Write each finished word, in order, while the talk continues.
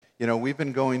We've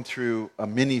been going through a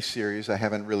mini-series. I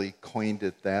haven't really coined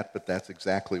it that, but that's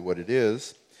exactly what it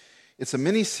is. It's a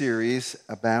mini-series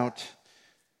about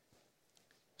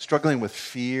struggling with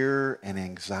fear and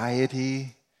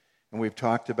anxiety. And we've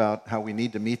talked about how we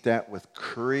need to meet that with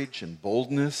courage and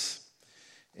boldness.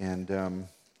 And,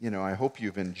 I hope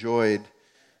you've enjoyed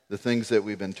the things that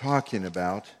we've been talking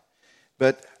about.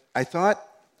 But I thought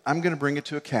I'm going to bring it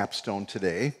to a capstone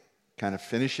today, kind of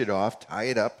finish it off, tie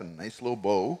it up in a nice little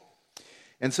bow.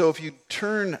 And so if you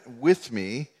turn with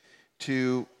me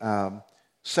to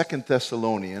 2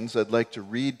 Thessalonians, I'd like to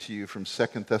read to you from 2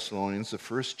 Thessalonians, the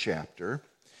first chapter.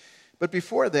 But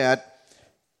before that,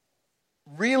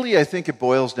 really I think it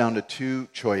boils down to two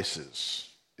choices.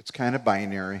 It's kind of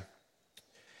binary.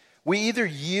 We either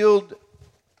yield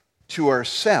to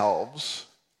ourselves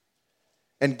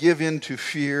and give in to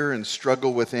fear and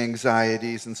struggle with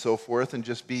anxieties and so forth and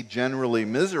just be generally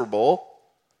miserable.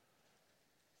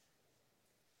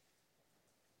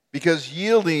 Because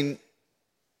yielding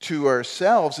to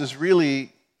ourselves is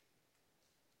really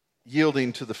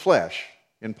yielding to the flesh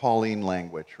in Pauline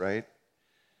language, right?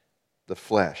 The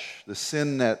flesh, the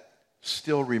sin that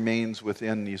still remains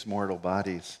within these mortal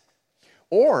bodies.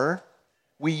 Or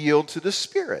we yield to the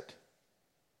Spirit.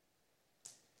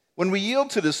 When we yield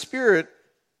to the Spirit,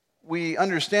 we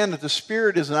understand that the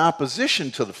Spirit is in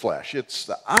opposition to the flesh. It's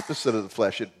the opposite of the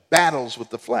flesh. It battles with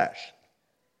the flesh.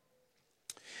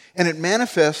 And it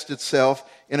manifests itself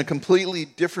in a completely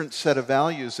different set of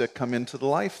values that come into the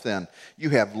life then. You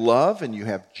have love and you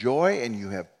have joy and you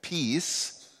have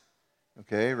peace,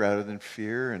 okay, rather than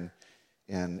fear and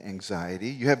anxiety.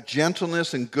 You have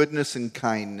gentleness and goodness and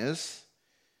kindness,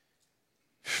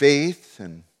 faith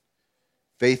and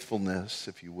faithfulness,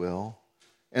 if you will,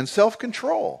 and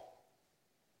self-control.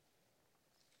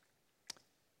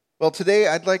 Well, today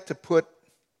I'd like to put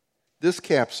this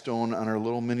capstone on our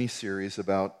little mini-series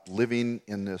about living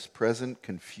in this present,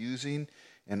 confusing,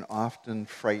 and often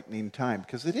frightening time,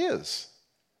 because it is.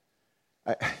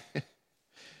 I've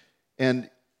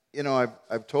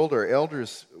told our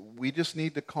elders, we just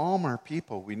need to calm our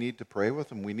people. We need to pray with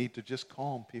them. We need to just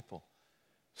calm people.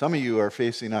 Some of you are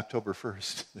facing October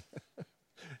 1st.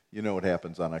 You know what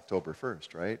happens on October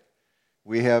 1st, right?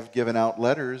 We have given out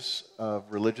letters of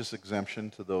religious exemption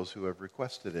to those who have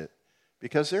requested it,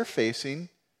 because they're facing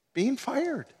being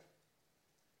fired.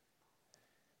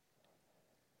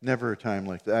 Never a time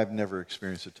like that. I've never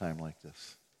experienced a time like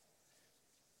this.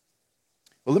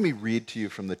 Well, let me read to you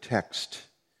from the text,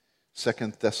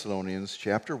 2 Thessalonians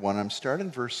chapter 1. I'm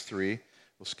starting verse 3.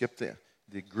 We'll skip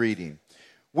the greeting.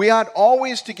 We ought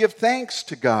always to give thanks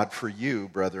to God for you,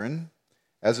 brethren,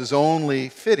 as is only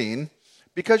fitting,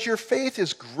 because your faith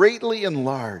is greatly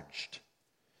enlarged,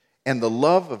 and the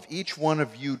love of each one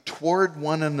of you toward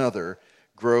one another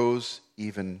grows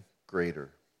even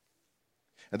greater.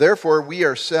 And therefore, we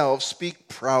ourselves speak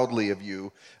proudly of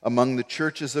you among the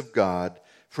churches of God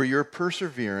for your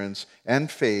perseverance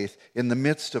and faith in the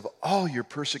midst of all your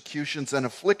persecutions and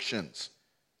afflictions,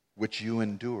 which you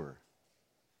endure.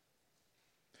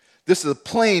 This is a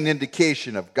plain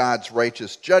indication of God's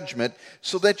righteous judgment,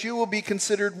 so that you will be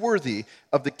considered worthy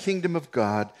of the kingdom of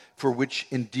God, for which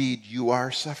indeed you are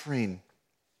suffering.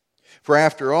 For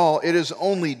after all, it is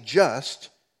only just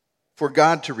for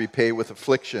God to repay with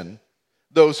affliction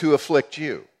those who afflict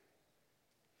you,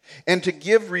 and to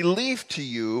give relief to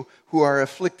you who are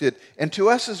afflicted, and to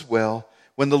us as well,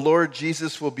 when the Lord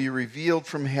Jesus will be revealed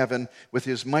from heaven with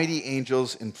his mighty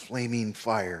angels in flaming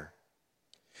fire,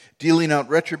 dealing out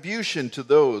retribution to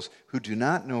those who do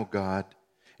not know God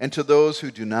and to those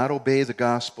who do not obey the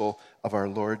gospel of our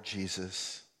Lord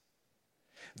Jesus.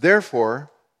 Therefore,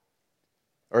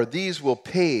 these will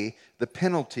pay the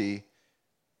penalty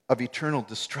of eternal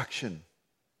destruction,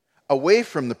 away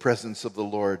from the presence of the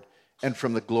Lord and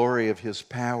from the glory of his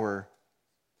power,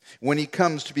 when he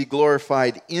comes to be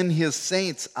glorified in his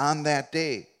saints on that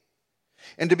day,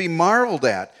 and to be marveled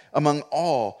at among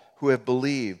all who have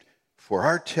believed. For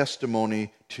our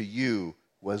testimony to you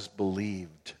was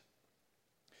believed.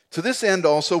 To this end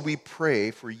also we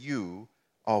pray for you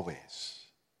always,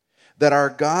 that our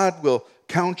God will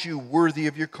count you worthy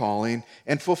of your calling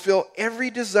and fulfill every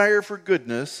desire for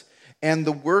goodness and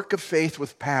the work of faith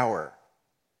with power,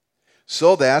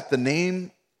 so that the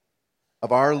name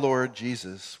of our Lord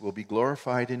Jesus will be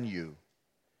glorified in you,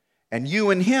 and you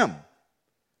in him,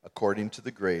 according to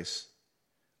the grace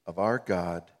of our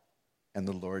God and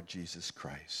the Lord Jesus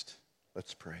Christ.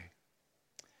 Let's pray.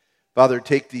 Father,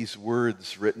 take these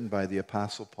words written by the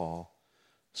Apostle Paul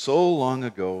so long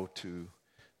ago to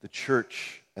the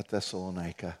church at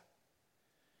Thessalonica.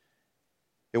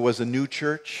 It was a new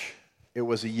church. It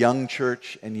was a young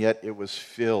church, and yet it was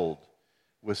filled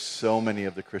with so many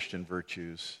of the Christian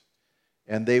virtues.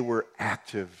 And they were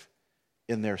active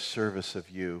in their service of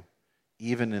you,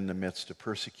 even in the midst of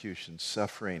persecution,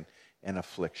 suffering, and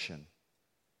affliction.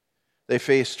 They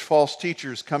faced false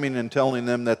teachers coming and telling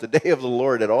them that the day of the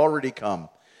Lord had already come,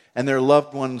 and their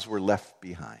loved ones were left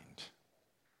behind.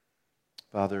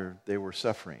 Father, they were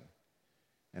suffering.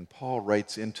 And Paul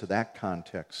writes into that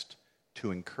context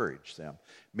to encourage them.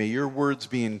 May your words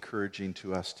be encouraging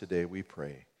to us today, we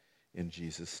pray, in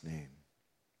Jesus' name.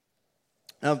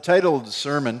 Now, the title of the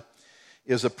sermon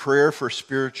is A Prayer for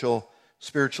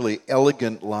Spiritually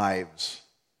Elegant Lives.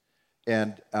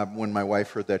 And when my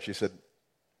wife heard that, she said,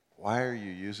 "Why are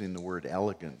you using the word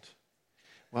elegant?"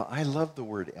 Well, I love the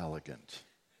word elegant.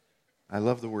 I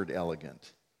love the word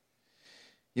elegant.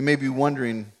 You may be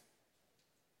wondering,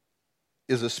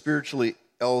 is a spiritually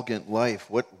elegant life,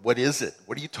 what is it?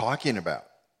 What are you talking about?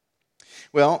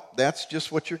 Well, that's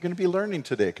just what you're going to be learning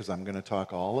today, because I'm going to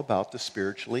talk all about the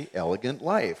spiritually elegant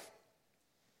life.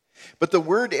 But the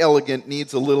word elegant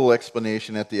needs a little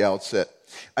explanation at the outset.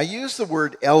 I use the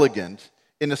word elegant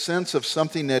in the sense of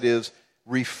something that is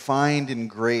refined in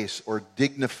grace or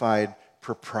dignified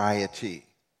propriety.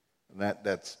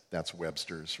 That's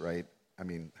Webster's, right? I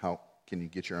mean, how can you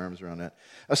get your arms around that?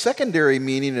 A secondary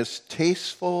meaning is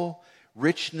tasteful,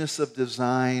 richness of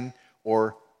design,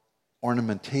 or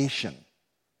ornamentation.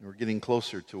 And we're getting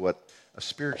closer to what a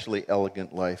spiritually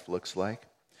elegant life looks like.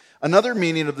 Another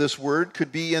meaning of this word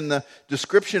could be in the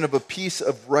description of a piece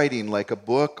of writing, like a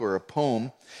book or a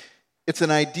poem. It's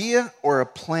an idea or a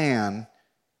plan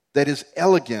that is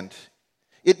elegant.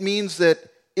 It means that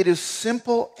it is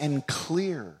simple and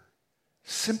clear.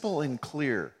 Simple and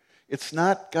clear. It's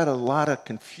not got a lot of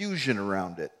confusion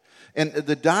around it. And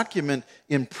the document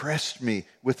impressed me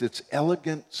with its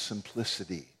elegant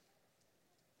simplicity.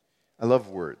 I love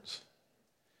words.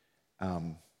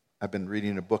 I've been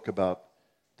reading a book about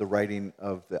the writing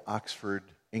of the Oxford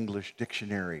English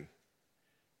Dictionary.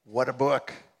 What a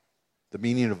book! The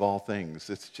meaning of all things.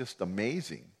 It's just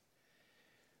amazing.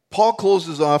 Paul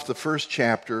closes off the first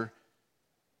chapter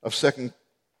of 2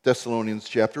 Thessalonians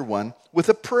chapter 1 with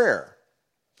a prayer.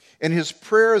 And his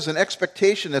prayer is an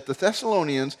expectation that the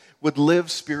Thessalonians would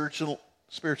live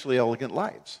spiritually elegant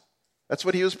lives. That's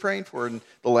what he was praying for in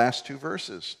the last two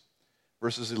verses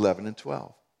 11 and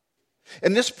 12.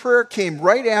 And this prayer came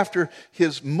right after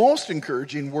his most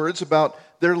encouraging words about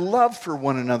their love for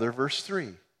one another, verse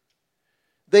 3.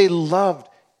 They loved,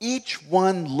 each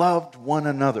one loved one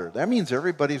another. That means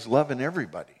everybody's loving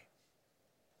everybody.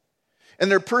 And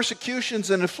their persecutions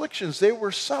and afflictions, they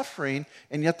were suffering,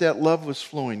 and yet that love was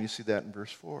flowing. You see that in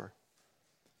verse 4.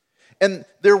 And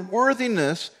their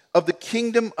worthiness of the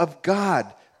kingdom of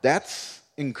God, that's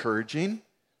encouraging.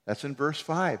 That's in verse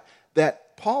 5.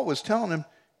 That Paul was telling them,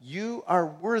 you are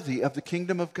worthy of the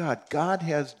kingdom of God. God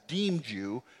has deemed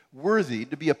you worthy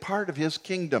to be a part of his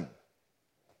kingdom.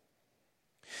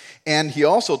 And he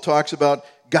also talks about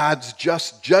God's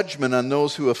just judgment on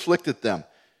those who afflicted them.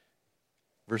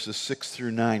 Verses 6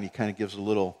 through 9, he kind of gives a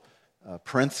little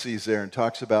parentheses there and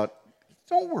talks about,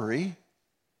 don't worry.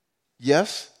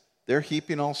 Yes, they're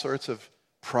heaping all sorts of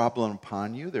problem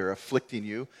upon you. They're afflicting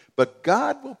you. But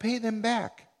God will pay them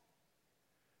back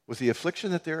with the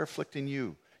affliction that they're afflicting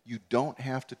you. You don't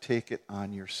have to take it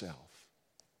on yourself.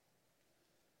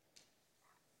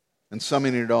 And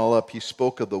summing it all up, he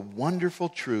spoke of the wonderful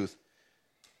truth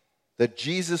that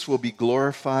Jesus will be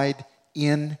glorified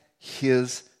in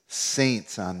his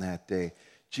saints on that day.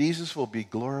 Jesus will be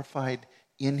glorified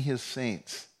in his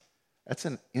saints. That's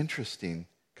an interesting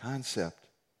concept.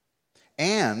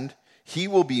 And he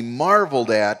will be marveled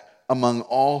at among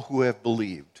all who have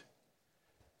believed.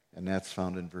 And that's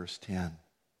found in verse 10.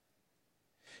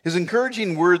 His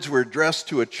encouraging words were addressed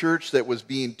to a church that was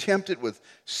being tempted with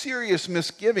serious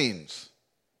misgivings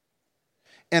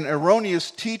and erroneous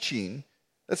teaching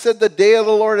that said the day of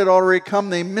the Lord had already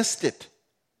come. They missed it.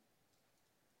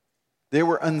 They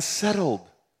were unsettled,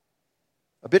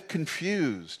 a bit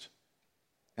confused,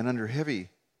 and under heavy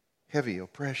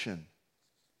oppression.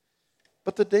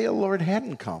 But the day of the Lord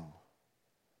hadn't come.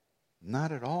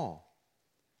 Not at all.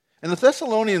 And the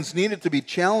Thessalonians needed to be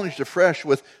challenged afresh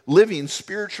with living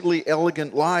spiritually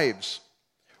elegant lives,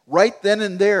 right then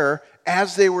and there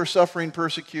as they were suffering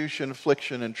persecution,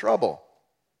 affliction, and trouble.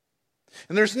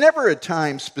 And there's never a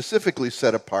time specifically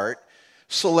set apart,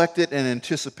 selected and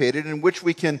anticipated in which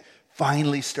we can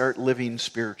finally start living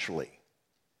spiritually.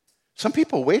 Some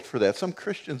people wait for that. Some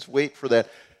Christians wait for that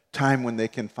time when they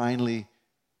can finally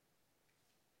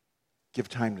give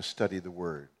time to study the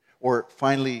Word. Or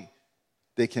finally,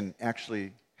 they can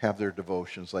actually have their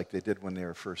devotions like they did when they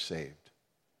were first saved.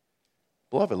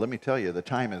 Beloved, let me tell you, the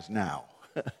time is now.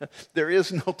 There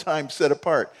is no time set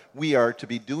apart. We are to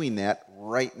be doing that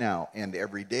right now and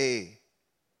every day.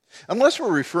 Unless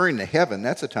we're referring to heaven,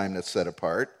 that's a time that's set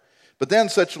apart. But then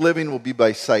such living will be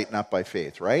by sight, not by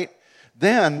faith, right?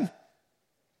 Then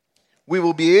we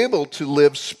will be able to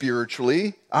live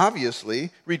spiritually,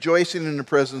 obviously, rejoicing in the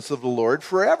presence of the Lord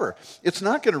forever. It's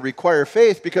not going to require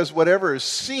faith because whatever is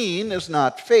seen is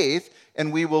not faith,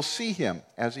 and we will see him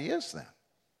as he is then.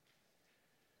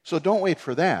 So don't wait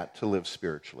for that to live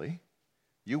spiritually.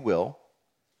 You will,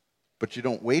 but you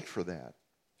don't wait for that.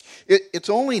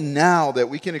 It's only now that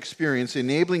we can experience the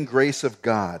enabling grace of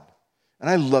God. And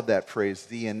I love that phrase,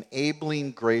 the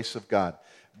enabling grace of God.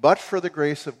 But for the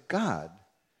grace of God,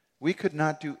 we could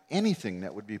not do anything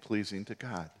that would be pleasing to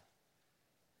God.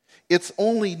 It's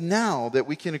only now that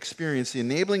we can experience the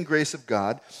enabling grace of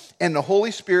God and the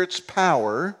Holy Spirit's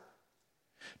power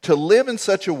to live in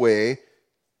such a way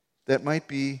that might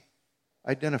be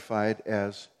identified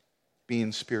as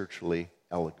being spiritually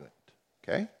elegant.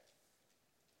 Okay?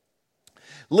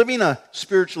 Living a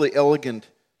spiritually elegant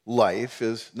life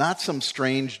is not some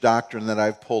strange doctrine that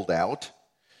I've pulled out,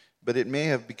 but it may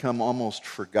have become almost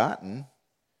forgotten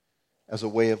as a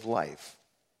way of life.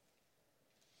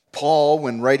 Paul,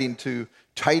 when writing to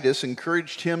Titus,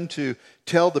 encouraged him to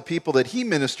tell the people that he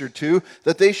ministered to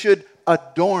that they should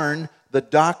adorn the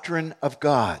doctrine of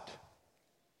God.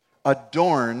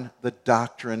 Adorn the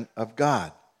doctrine of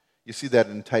God. You see that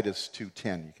in Titus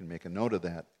 2:10. You can make a note of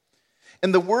that.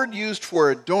 And the word used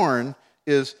for adorn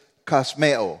is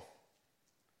kosmeo,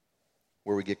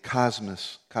 where we get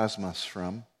cosmos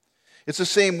from. It's the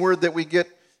same word that we get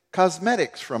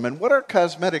cosmetics from. And what are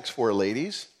cosmetics for,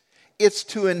 ladies? It's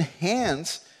to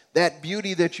enhance that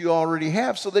beauty that you already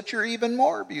have so that you're even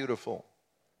more beautiful.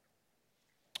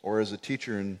 Or as a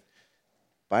teacher in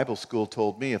Bible school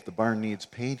told me, if the barn needs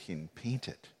painting, paint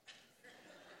it.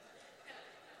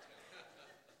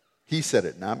 He said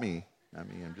it, not me.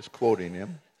 I'm just quoting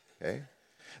him. Okay?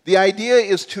 The idea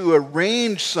is to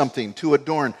arrange something, to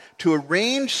adorn, to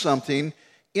arrange something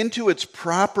into its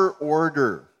proper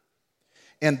order,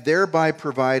 and thereby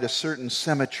provide a certain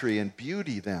symmetry and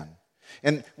beauty then.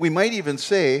 And we might even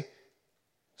say,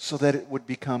 so that it would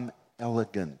become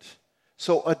elegant.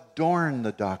 So adorn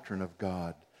the doctrine of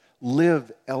God.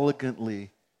 Live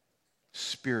elegantly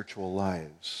spiritual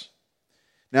lives.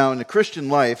 Now, in the Christian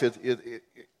life,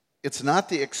 it's not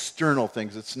the external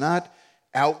things. It's not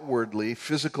outwardly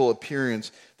physical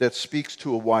appearance that speaks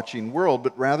to a watching world,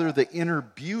 but rather the inner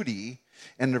beauty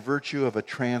and the virtue of a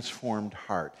transformed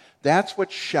heart. That's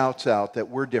what shouts out that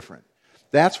we're different.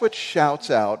 That's what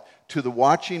shouts out to the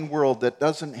watching world that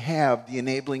doesn't have the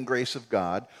enabling grace of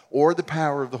God or the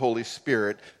power of the Holy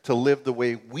Spirit to live the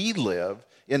way we live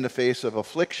in the face of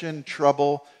affliction,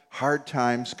 trouble, hard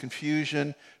times,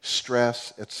 confusion,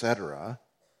 stress, etc.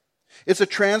 It's a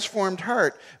transformed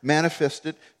heart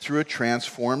manifested through a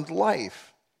transformed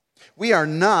life. We are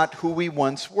not who we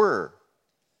once were.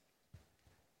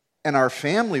 And our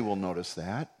family will notice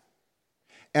that.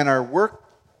 And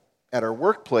at our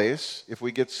workplace, if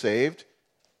we get saved,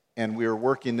 and we were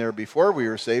working there before we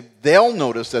were saved, they'll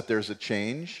notice that there's a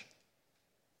change.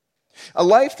 A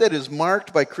life that is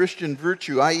marked by Christian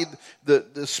virtue, i.e.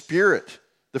 the Spirit,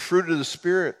 the fruit of the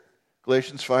Spirit,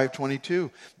 Galatians 5:22.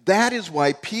 That is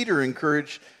why Peter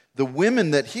encouraged the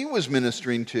women that he was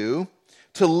ministering to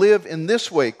live in this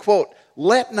way. Quote,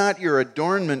 let not your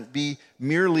adornment be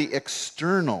merely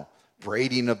external,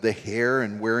 braiding of the hair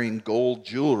and wearing gold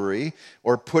jewelry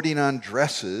or putting on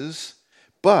dresses,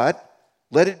 but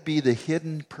let it be the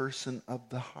hidden person of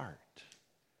the heart.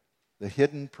 The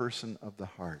hidden person of the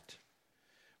heart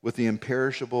with the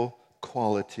imperishable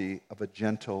quality of a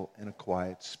gentle and a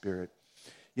quiet spirit.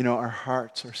 You know, our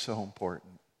hearts are so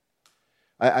important.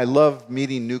 I love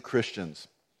meeting new Christians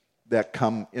that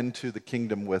come into the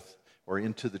kingdom with, or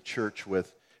into the church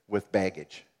with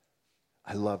baggage.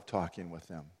 I love talking with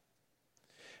them.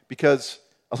 Because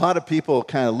a lot of people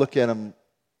kind of look at them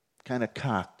kind of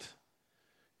cocked.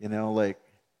 You know, like,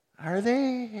 are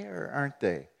they or aren't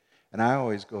they? And I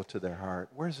always go to their heart.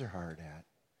 Where's their heart at?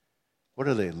 What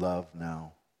do they love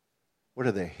now? What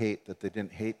do they hate that they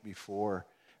didn't hate before?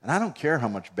 And I don't care how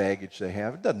much baggage they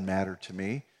have. It doesn't matter to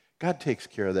me. God takes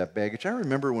care of that baggage. I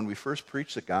remember when we first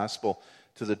preached the gospel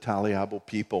to the Taliabo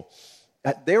people,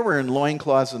 they were in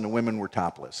loincloths and the women were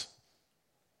topless,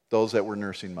 those that were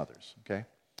nursing mothers, okay?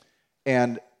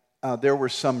 And there were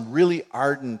some really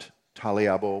ardent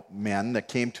Taliabo men that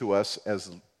came to us as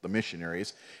the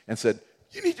missionaries and said,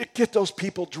 you need to get those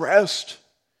people dressed.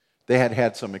 They had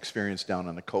had some experience down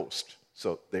on the coast,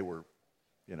 so they were,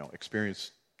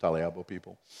 experienced Taliabo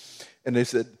people. And they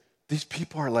said, these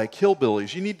people are like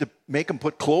hillbillies. You need to make them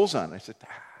put clothes on. I said,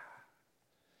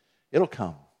 it'll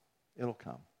come. It'll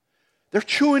come. They're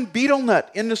chewing betel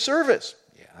nut in the service.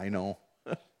 Yeah, I know.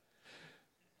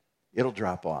 It'll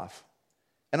drop off.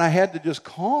 And I had to just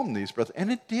calm these brothers. And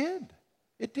it did.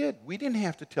 It did. We didn't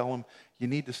have to tell them, you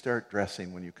need to start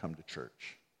dressing when you come to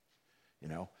church.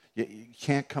 You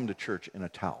can't come to church in a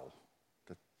towel.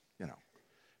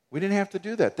 We didn't have to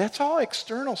do that. That's all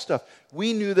external stuff.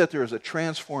 We knew that there was a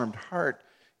transformed heart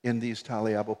in these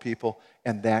Taliabo people,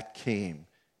 and that came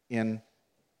in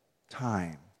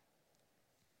time.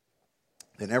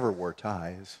 They never wore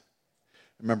ties.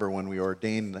 Remember when we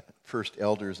ordained the first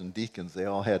elders and deacons, they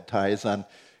all had ties on,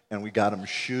 and we got them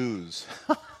shoes.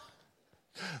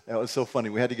 That was so funny.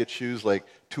 We had to get shoes like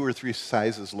 2 or 3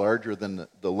 sizes larger than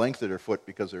the length of their foot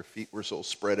because their feet were so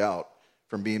spread out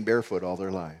from being barefoot all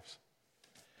their lives.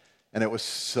 And it was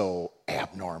so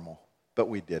abnormal. But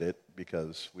we did it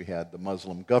because we had the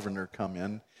Muslim governor come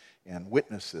in and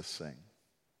witness this thing.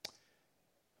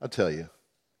 I'll tell you,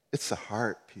 it's the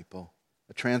heart, people,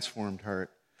 a transformed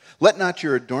heart. Let not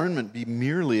your adornment be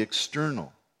merely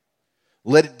external.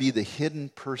 Let it be the hidden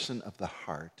person of the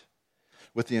heart,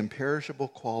 with the imperishable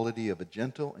quality of a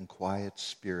gentle and quiet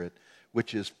spirit,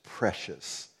 which is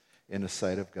precious in the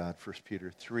sight of God. 1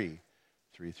 Peter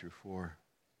 3:3-4.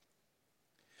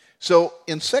 So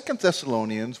in 2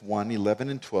 Thessalonians 1:11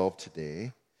 and 12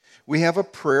 today, we have a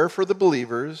prayer for the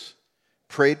believers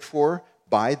prayed for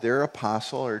by their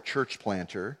apostle or church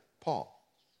planter, Paul.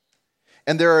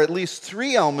 And there are at least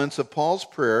 3 elements of Paul's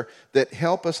prayer that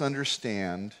help us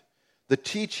understand the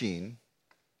teaching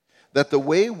that the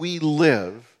way we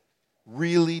live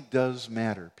really does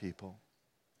matter, people.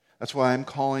 That's why I'm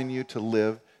calling you to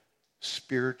live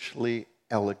spiritually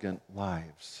elegant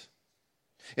lives.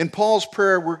 In Paul's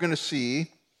prayer, we're going to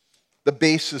see the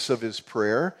basis of his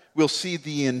prayer. We'll see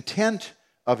the intent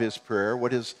of his prayer,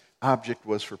 what his object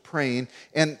was for praying,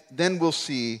 and then we'll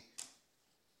see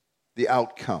the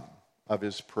outcome of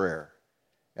his prayer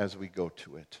as we go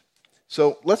to it.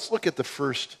 So let's look at the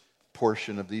first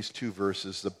portion of these 2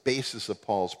 verses, the basis of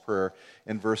Paul's prayer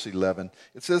in verse 11.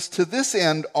 It says, "To this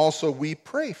end also we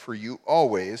pray for you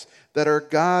always, that our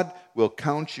God will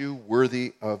count you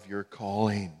worthy of your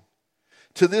calling."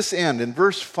 To this end, in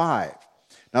verse 5.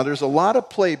 Now there's a lot of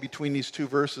play between these 2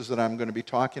 verses that I'm going to be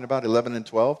talking about, 11 and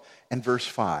 12, and verse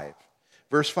 5.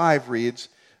 Verse 5 reads,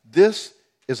 "This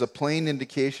is a plain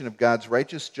indication of God's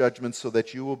righteous judgment, so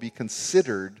that you will be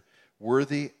considered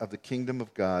worthy of the kingdom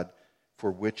of God,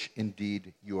 for which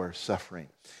indeed you are suffering."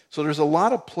 So there's a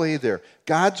lot of play there.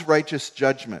 God's righteous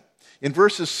judgment. In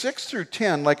verses 6 through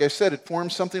 10, like I said, it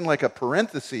forms something like a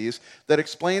parenthesis that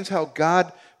explains how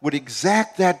God would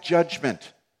exact that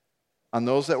judgment on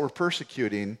those that were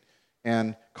persecuting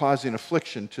and causing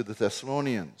affliction to the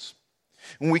Thessalonians.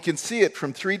 And we can see it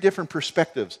from 3 different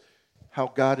perspectives, how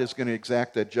God is going to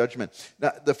exact that judgment.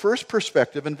 Now, the first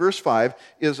perspective in verse 5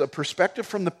 is a perspective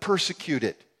from the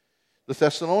persecuted, the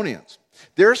Thessalonians.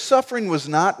 Their suffering was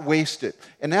not wasted.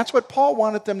 And that's what Paul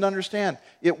wanted them to understand.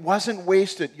 It wasn't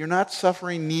wasted. You're not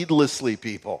suffering needlessly,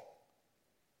 people.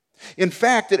 In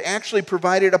fact, it actually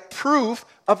provided a proof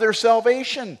of their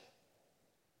salvation.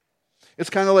 It's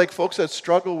kind of like folks that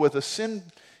struggle with a sin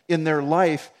in their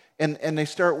life and they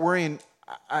start worrying,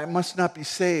 I must not be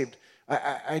saved.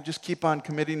 I just keep on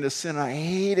committing this sin. I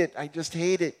hate it. I just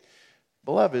hate it.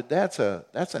 Beloved, that's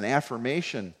an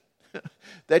affirmation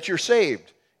that you're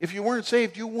saved. If you weren't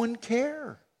saved, you wouldn't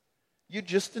care. You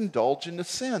just indulge in the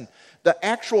sin. The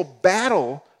actual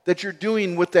battle that you're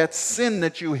doing with that sin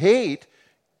that you hate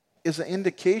is an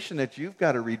indication that you've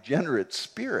got a regenerate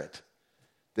spirit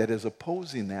that is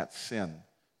opposing that sin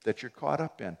that you're caught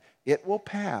up in. It will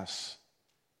pass.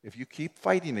 If you keep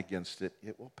fighting against it,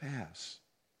 it will pass.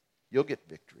 You'll get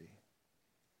victory.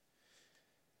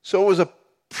 So it was a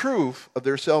proof of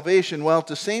their salvation, while at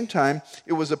the same time,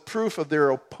 it was a proof of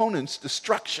their opponent's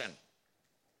destruction.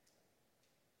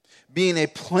 Being a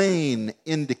plain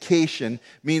indication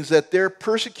means that their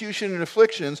persecution and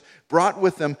afflictions brought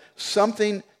with them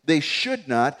something they should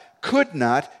not, could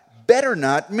not, better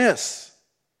not miss.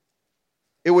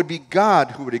 It would be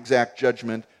God who would exact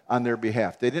judgment on their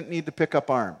behalf. They didn't need to pick up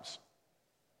arms.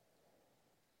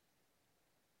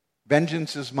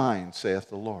 Vengeance is mine, saith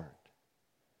the Lord.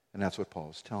 And that's what Paul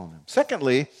is telling them.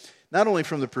 Secondly, not only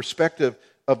from the perspective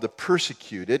of the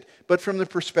persecuted, but from the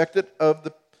perspective of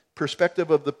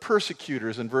the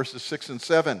persecutors in verses 6 and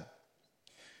 7.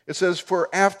 It says, "For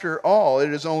after all,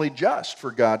 it is only just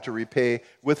for God to repay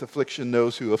with affliction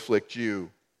those who afflict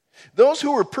you, Those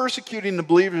who were persecuting the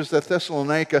believers at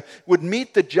Thessalonica would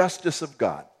meet the justice of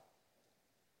God.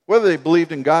 Whether they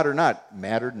believed in God or not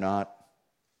mattered not.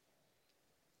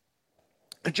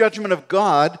 The judgment of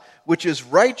God, which is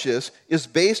righteous, is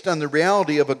based on the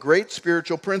reality of a great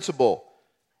spiritual principle.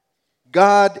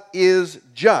 God is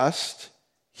just.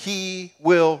 He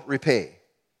will repay.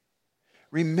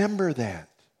 Remember that,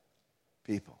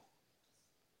 people.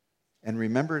 And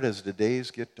remember it as the days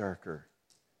get darker.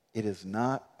 It is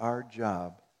not our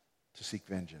job to seek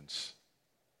vengeance.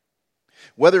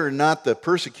 Whether or not the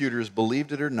persecutors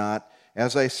believed it or not,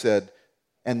 as I said,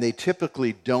 and they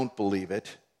typically don't believe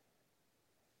it,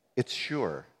 it's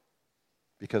sure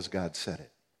because God said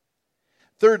it.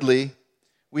 Thirdly,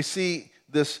 we see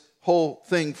this whole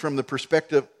thing from the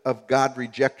perspective of God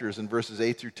rejectors in verses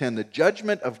 8 through 10. The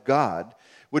judgment of God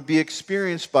would be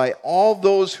experienced by all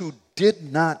those who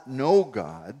did not know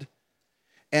God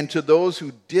and to those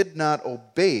who did not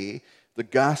obey the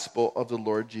gospel of the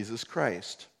Lord Jesus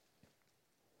Christ.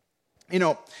 You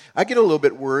know, I get a little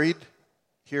bit worried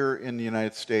here in the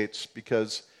United States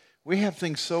because we have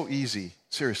things so easy,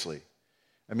 seriously.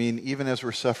 I mean, even as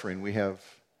we're suffering, we have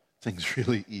things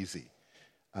really easy.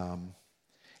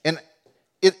 And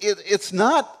it's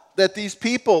not that these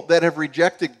people that have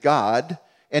rejected God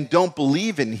and don't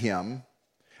believe in Him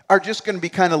are just going to be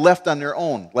kind of left on their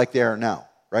own like they are now,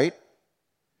 right?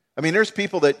 I mean, there's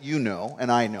people that you know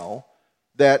and I know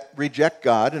that reject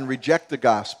God and reject the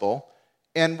gospel,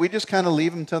 and we just kind of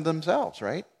leave them to themselves,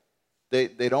 right?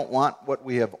 They don't want what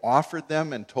we have offered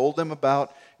them and told them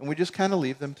about, and we just kind of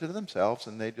leave them to themselves,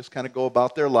 and they just kind of go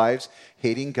about their lives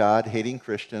hating God, hating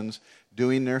Christians,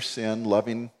 doing their sin,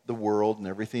 loving the world and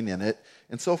everything in it,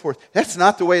 and so forth. That's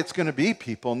not the way it's going to be,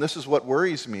 people, and this is what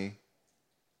worries me.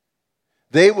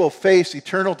 They will face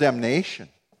eternal damnation.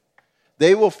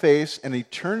 They will face an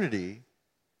eternity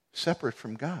separate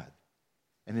from God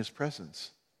and His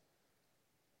presence.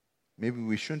 Maybe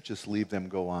we shouldn't just leave them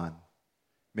go on.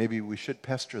 Maybe we should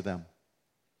pester them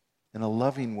in a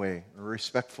loving way, a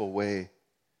respectful way.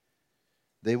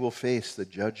 They will face the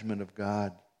judgment of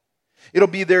God. It'll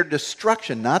be their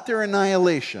destruction, not their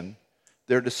annihilation,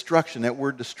 their destruction. That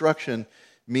word destruction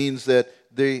means that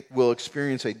they will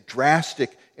experience a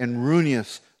drastic and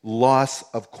ruinous loss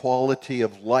of quality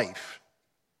of life.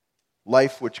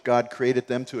 Life which God created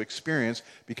them to experience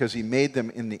because He made them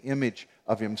in the image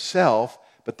of Himself,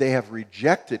 but they have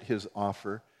rejected His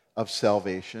offer of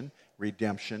salvation,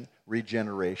 redemption,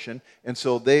 regeneration, and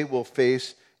so they will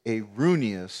face a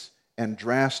ruinous and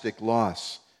drastic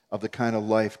loss of the kind of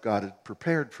life God had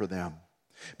prepared for them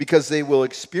because they will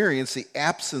experience the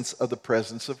absence of the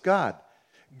presence of God.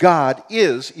 God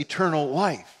is eternal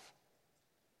life.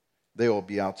 They will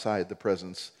be outside the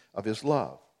presence of His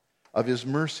love, of His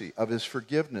mercy, of His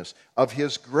forgiveness, of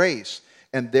His grace,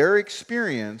 and their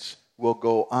experience will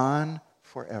go on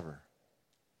forever.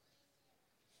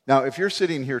 Now, if you're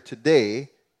sitting here today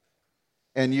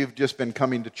and you've just been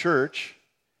coming to church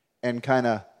and kind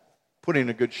of putting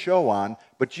a good show on,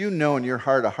 but you know in your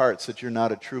heart of hearts that you're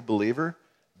not a true believer,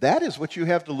 that is what you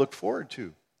have to look forward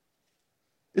to.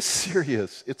 It's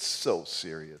serious. It's so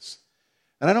serious.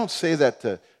 And I don't say that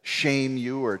to shame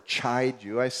you or chide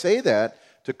you. I say that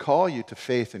to call you to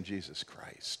faith in Jesus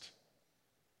Christ.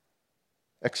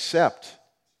 Accept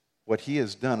what He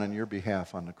has done on your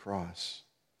behalf on the cross.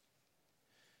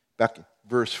 Back in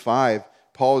verse 5,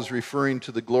 Paul is referring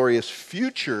to the glorious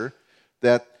future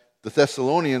that the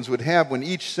Thessalonians would have when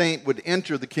each saint would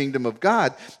enter the kingdom of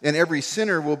God and every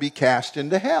sinner will be cast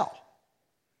into hell.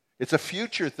 It's a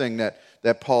future thing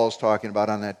that Paul is talking about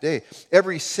on that day.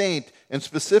 Every saint, and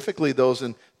specifically those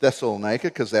in Thessalonica,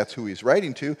 because that's who he's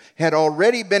writing to, had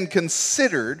already been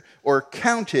considered or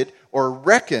counted or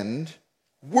reckoned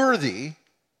worthy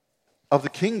of the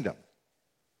kingdom.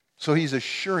 So he's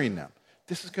assuring them,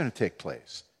 this is going to take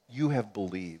place. You have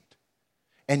believed,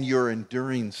 and you're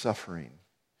enduring suffering.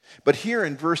 But here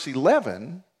in verse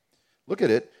 11, look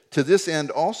at it. To this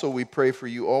end also we pray for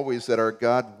you always that our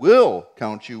God will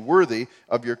count you worthy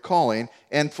of your calling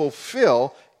and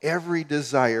fulfill every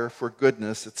desire for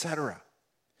goodness, etc.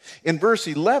 In verse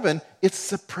 11, it's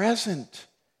the present.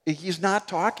 He's not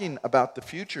talking about the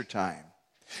future time.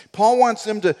 Paul wants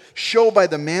them to show by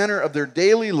the manner of their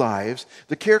daily lives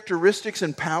the characteristics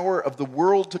and power of the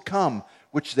world to come,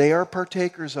 which they are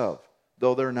partakers of,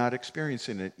 though they're not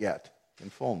experiencing it yet in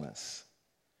fullness.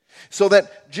 So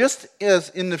that just as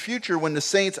in the future when the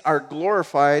saints are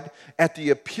glorified at the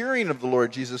appearing of the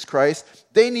Lord Jesus Christ,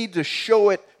 they need to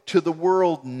show it to the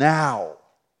world now.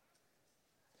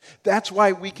 That's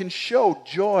why we can show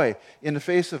joy in the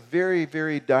face of very,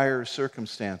 very dire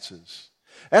circumstances.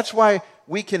 That's why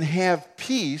we can have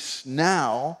peace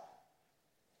now,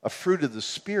 a fruit of the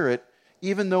Spirit,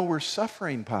 even though we're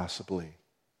suffering possibly.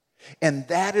 And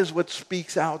that is what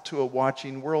speaks out to a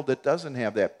watching world that doesn't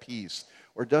have that peace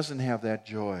or doesn't have that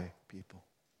joy, people.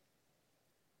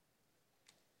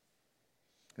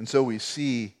 And so we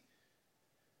see,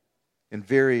 in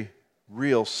very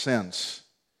real sense,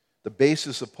 the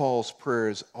basis of Paul's prayer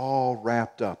is all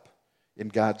wrapped up in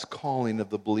God's calling of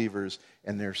the believers,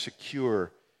 and they're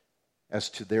secure as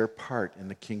to their part in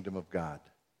the kingdom of God.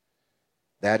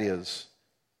 That is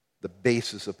the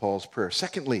basis of Paul's prayer.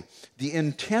 Secondly, the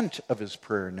intent of his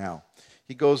prayer now.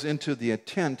 He goes into the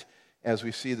intent as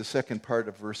we see the second part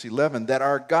of verse 11, that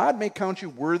our God may count you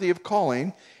worthy of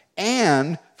calling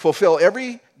and fulfill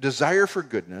every desire for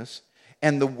goodness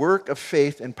and the work of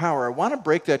faith and power. I want to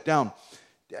break that down.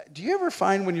 Do you ever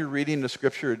find when you're reading the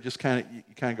scripture, it just you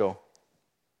kind of go,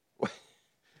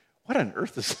 what on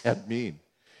earth does that mean?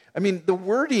 I mean, the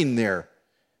wording there,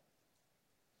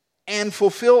 and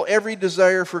fulfill every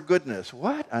desire for goodness.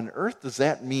 What on earth does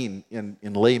that mean in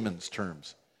layman's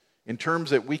terms? In terms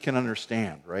that we can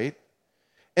understand, right?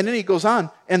 And then he goes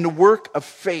on, and the work of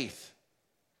faith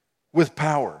with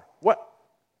power.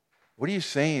 What are you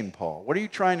saying, Paul? What are you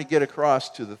trying to get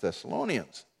across to the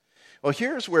Thessalonians? Well,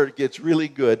 here's where it gets really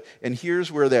good, and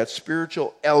here's where that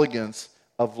spiritual elegance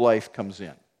of life comes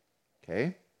in.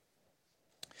 Okay?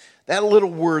 That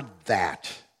little word,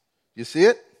 that. You see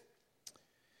it?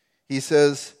 He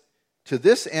says, to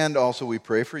this end also we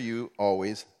pray for you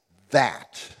always,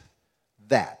 that.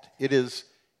 It is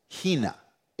hina,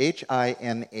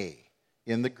 H-I-N-A,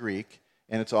 in the Greek,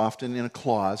 and it's often in a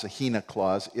clause, a hina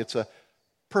clause. It's a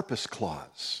purpose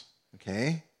clause,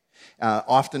 okay?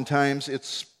 Oftentimes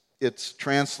it's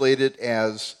translated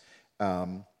as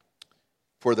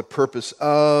for the purpose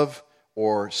of,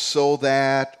 or so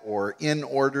that, or in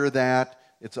order that.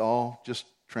 It's all just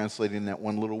translating that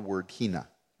one little word, hina.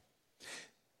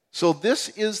 So this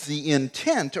is the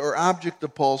intent or object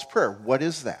of Paul's prayer. What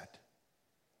is that?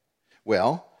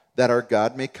 Well, that our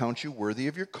God may count you worthy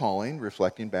of your calling,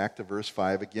 reflecting back to verse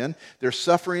 5 again. Their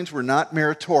sufferings were not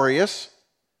meritorious.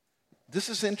 This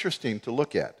is interesting to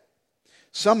look at.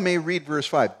 Some may read verse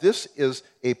 5. This is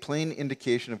a plain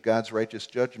indication of God's righteous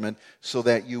judgment, so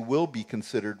that you will be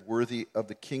considered worthy of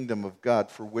the kingdom of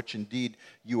God, for which indeed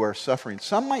you are suffering.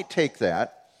 Some might take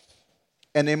that,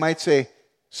 and they might say,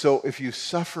 so if you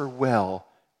suffer well,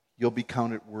 you'll be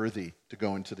counted worthy to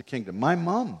go into the kingdom. My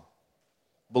mom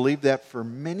believed that for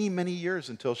many, many years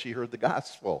until she heard the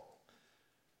gospel.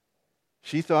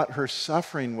 She thought her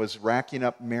suffering was racking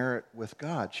up merit with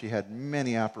God. She had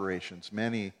many operations,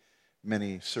 many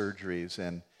surgeries,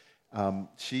 and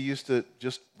she used to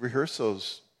just rehearse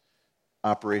those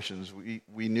operations.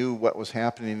 We knew what was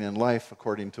happening in life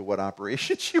according to what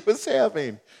operation she was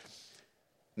having.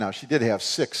 Now, she did have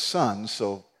 6 sons,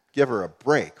 so give her a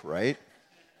break, right?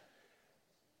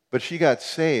 But she got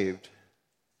saved,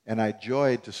 and I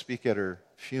joyed to speak at her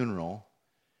funeral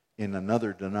in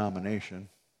another denomination.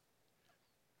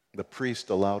 The priest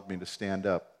allowed me to stand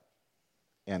up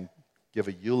and give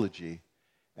a eulogy.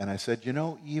 And I said, you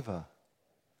know, Eva,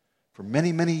 for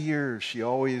many, many years, she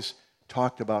always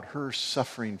talked about her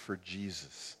suffering for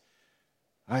Jesus.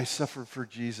 I suffered for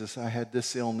Jesus. I had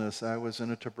this illness. I was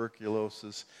in a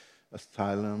tuberculosis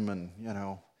asylum, and,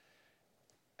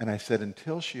 And I said,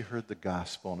 until she heard the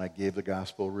gospel, and I gave the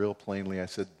gospel real plainly, I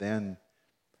said, then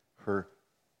her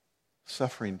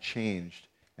suffering changed.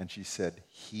 And she said,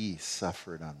 he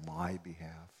suffered on my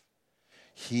behalf.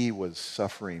 He was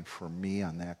suffering for me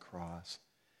on that cross.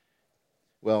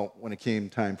 Well, when it came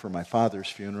time for my father's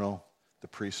funeral, the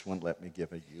priest wouldn't let me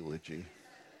give a eulogy.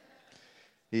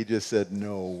 He just said,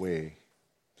 no way.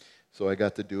 So I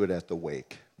got to do it at the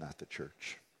wake, not the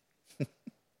church.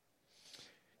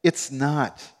 It's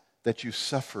not that you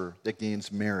suffer that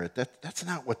gains merit. That's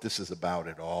not what this is about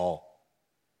at all.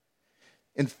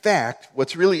 In fact,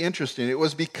 what's really interesting, it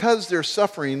was because their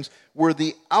sufferings were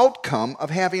the outcome of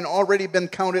having already been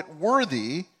counted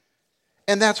worthy,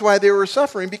 and that's why they were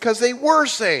suffering, because they were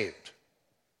saved.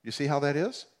 You see how that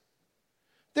is?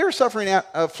 They were suffering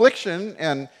affliction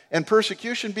and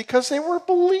persecution because they were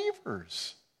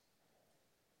believers.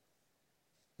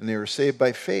 And they were saved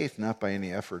by faith, not by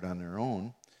any effort on their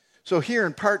own. So here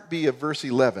in part B of verse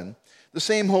 11, the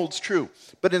same holds true.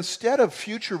 But instead of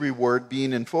future reward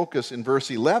being in focus in verse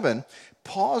 11,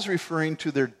 Paul is referring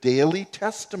to their daily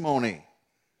testimony.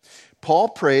 Paul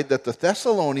prayed that the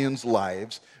Thessalonians'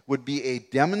 lives would be a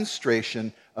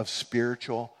demonstration of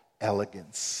spiritual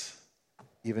elegance,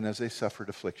 even as they suffered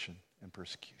affliction and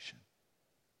persecution.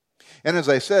 And as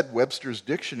I said, Webster's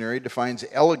dictionary defines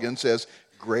elegance as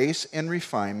grace and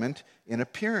refinement in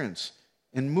appearance,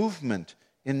 in movement,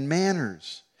 in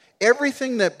manners.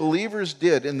 Everything that believers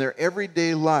did in their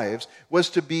everyday lives was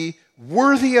to be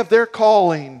worthy of their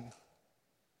calling.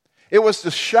 It was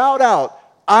to shout out,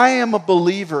 I am a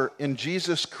believer in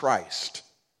Jesus Christ.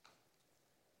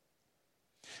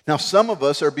 Now, some of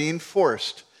us are being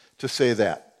forced to say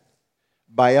that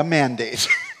by a mandate.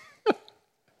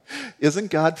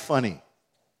 Isn't God funny?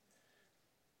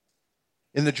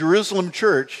 In the Jerusalem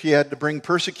church, he had to bring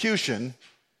persecution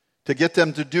to get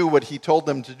them to do what he told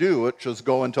them to do, which was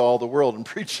go into all the world and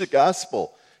preach the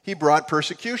gospel. He brought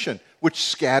persecution, which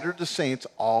scattered the saints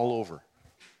all over.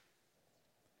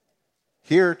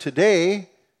 Here today,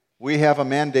 we have a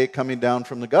mandate coming down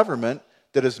from the government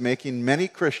that is making many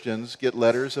Christians get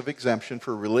letters of exemption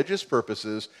for religious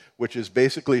purposes, which is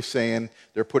basically saying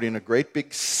they're putting a great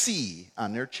big C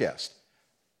on their chest.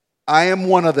 I am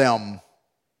one of them.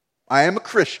 I am a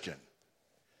Christian.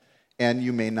 And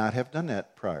you may not have done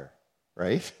that prior,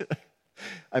 right?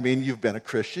 I mean, you've been a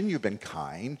Christian, you've been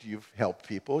kind, you've helped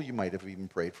people, you might have even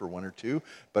prayed for one or two,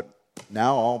 but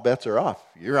now all bets are off.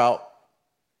 You're out.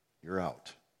 You're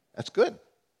out. That's good.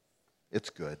 It's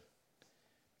good.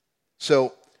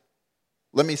 So,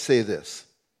 let me say this,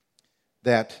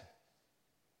 that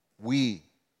we,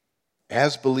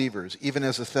 as believers, even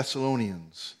as the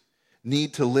Thessalonians,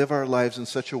 need to live our lives in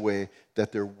such a way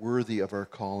that they're worthy of our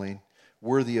calling,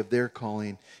 worthy of their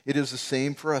calling. It is the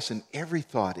same for us in every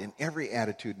thought, in every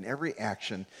attitude, in every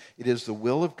action. It is the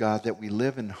will of God that we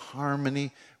live in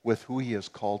harmony with who he has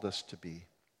called us to be.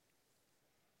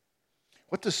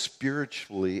 What does a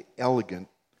spiritually elegant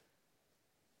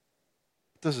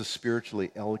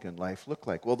life look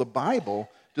like? Well, the Bible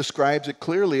describes it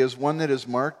clearly as one that is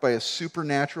marked by a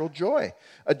supernatural joy,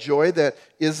 a joy that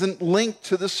isn't linked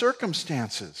to the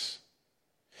circumstances.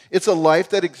 It's a life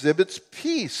that exhibits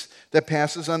peace, that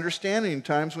passes understanding in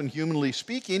times when, humanly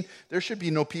speaking, there should be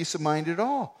no peace of mind at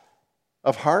all,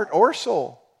 of heart or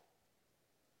soul.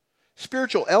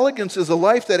 Spiritual elegance is a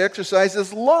life that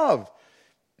exercises love,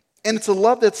 and it's a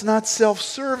love that's not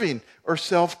self-serving or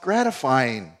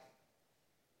self-gratifying,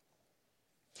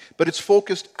 but it's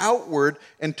focused outward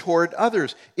and toward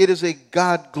others. It is a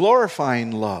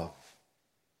God-glorifying love.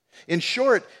 In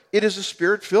short, it is a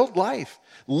spirit-filled life,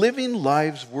 living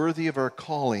lives worthy of our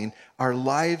calling, are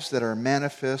lives that are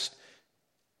manifest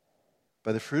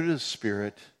by the fruit of the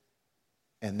Spirit,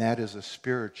 and that is a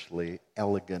spiritually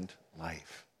elegant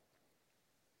life.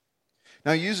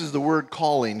 Now, he uses the word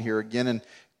calling here again, and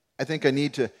I think I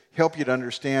need to help you to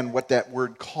understand what that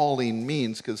word calling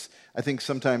means, because I think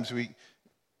sometimes we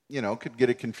could get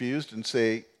it confused and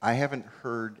say, I haven't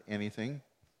heard anything.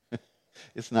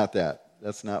 It's not that.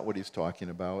 That's not what he's talking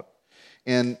about.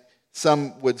 And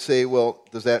some would say, well,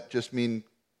 does that just mean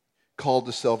called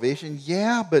to salvation?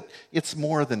 Yeah, but it's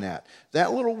more than that.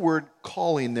 That little word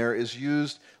calling there is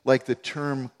used like the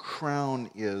term crown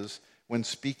is when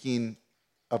speaking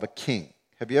of a king.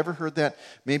 Have you ever heard that?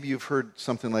 Maybe you've heard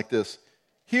something like this.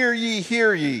 Hear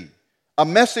ye, a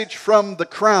message from the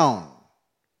crown.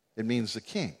 It means the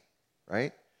king,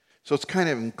 right? So it's kind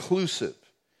of inclusive.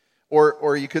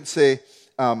 Or you could say,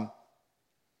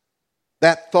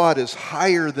 that thought is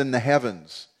higher than the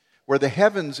heavens, where the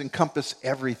heavens encompass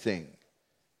everything,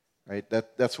 right?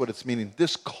 That's what it's meaning.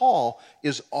 This call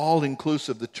is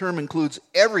all-inclusive. The term includes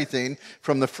everything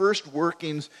from the first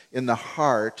workings in the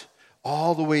heart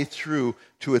all the way through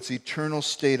to its eternal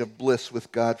state of bliss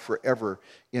with God forever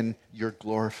in your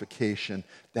glorification.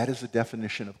 That is the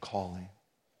definition of calling.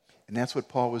 And that's what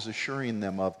Paul was assuring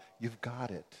them of. You've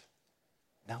got it.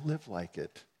 Now live like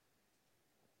it.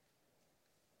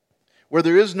 Where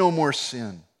there is no more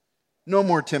sin, no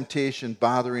more temptation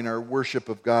bothering our worship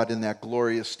of God in that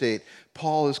glorious state,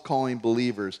 Paul is calling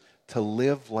believers to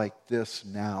live like this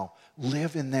now.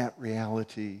 Live in that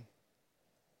reality.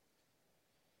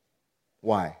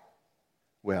 Why?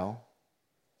 Well,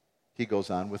 he goes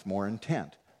on with more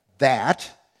intent.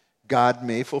 That God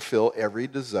may fulfill every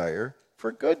desire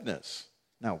for goodness.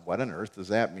 Now, what on earth does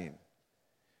that mean?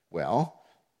 Well,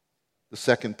 the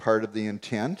second part of the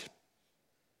intent,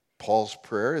 Paul's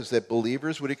prayer, is that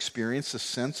believers would experience a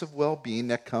sense of well-being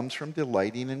that comes from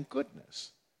delighting in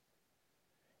goodness.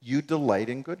 You delight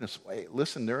in goodness. Wait,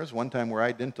 listen, there was one time where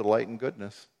I didn't delight in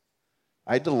goodness.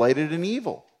 I delighted in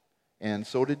evil, and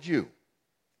so did you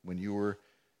when you were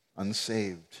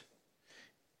unsaved.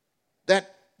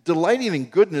 That delighting in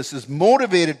goodness is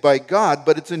motivated by God,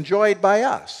 but it's enjoyed by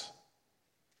us.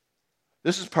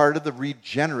 This is part of the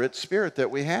regenerate spirit that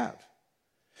we have.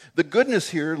 The goodness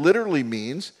here literally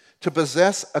means to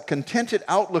possess a contented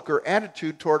outlook or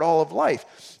attitude toward all of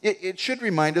life. It should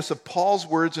remind us of Paul's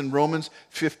words in Romans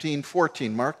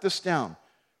 15:14. Mark this down.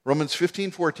 Romans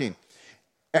 15:14.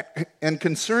 And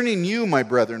concerning you, my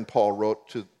brethren, Paul wrote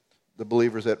to the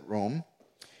believers at Rome,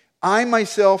 I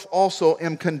myself also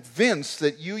am convinced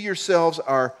that you yourselves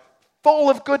are full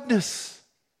of goodness.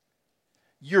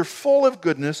 You're full of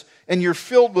goodness, and you're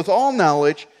filled with all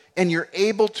knowledge, and you're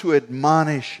able to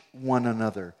admonish one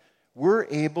another. We're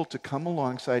able to come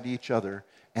alongside each other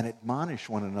and admonish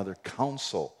one another,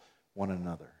 counsel one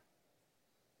another,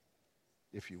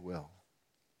 if you will.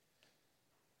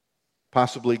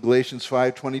 Possibly Galatians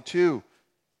 5:22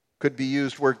 could be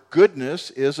used where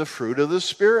goodness is a fruit of the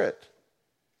Spirit.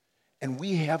 And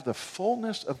we have the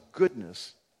fullness of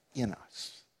goodness in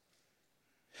us.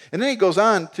 And then he goes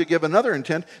on to give another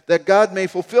intent, that God may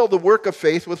fulfill the work of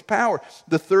faith with power.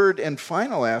 The third and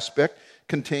final aspect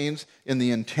contains in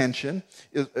the intention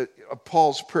of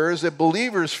Paul's prayer is that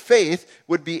believers' faith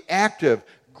would be active,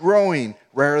 growing,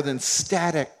 rather than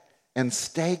static and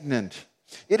stagnant.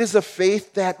 It is a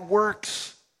faith that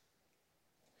works.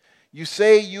 You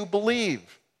say you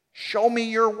believe. Show me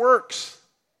your works.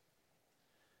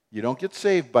 You don't get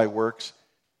saved by works,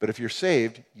 but if you're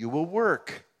saved, you will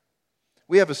work.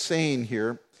 We have a saying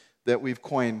here that we've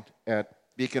coined at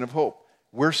Beacon of Hope.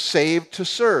 We're saved to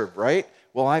serve, right?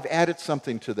 Well, I've added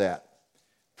something to that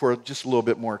for just a little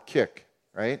bit more kick,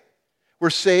 right? We're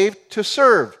saved to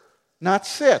serve, not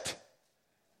sit.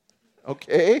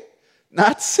 Okay?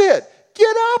 Not sit.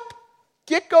 Get up.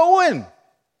 Get going.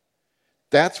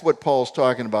 That's what Paul's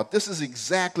talking about. This is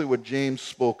exactly what James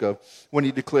spoke of when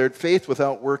he declared faith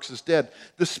without works is dead.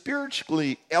 The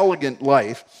spiritually elegant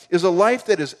life is a life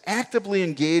that is actively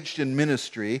engaged in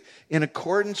ministry in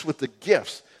accordance with the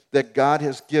gifts that God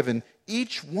has given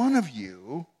each one of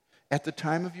you at the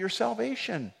time of your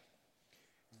salvation.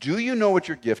 Do you know what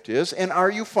your gift is, and are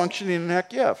you functioning in that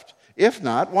gift? If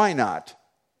not, why not?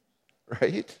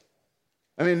 Right?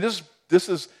 I mean, this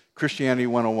is Christianity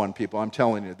 101, people. I'm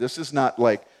telling you, this is not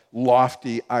like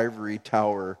lofty ivory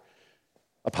tower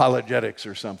apologetics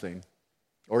or something,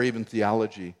 or even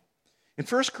theology. In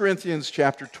 1 Corinthians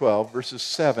chapter 12, verses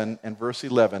 7 and verse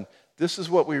 11, this is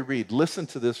what we read. Listen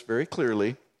to this very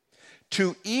clearly.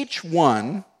 To each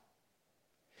one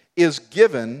is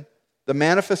given the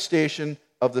manifestation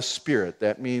of the Spirit.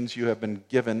 That means you have been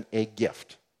given a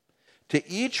gift. To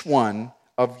each one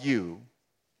of you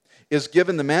is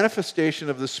given the manifestation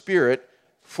of the Spirit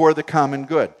for the common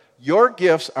good. Your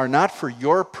gifts are not for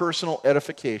your personal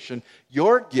edification.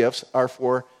 Your gifts are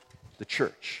for the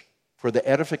church, for the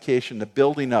edification, the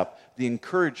building up, the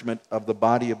encouragement of the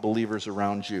body of believers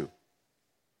around you.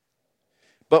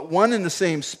 But one and the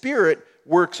same Spirit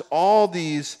works all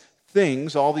these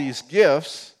things, all these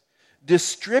gifts,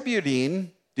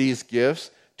 distributing these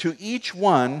gifts to each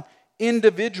one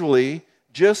individually,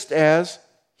 just as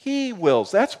He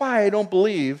wills. That's why I don't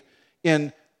believe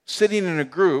in sitting in a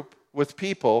group with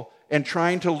people and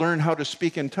trying to learn how to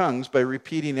speak in tongues by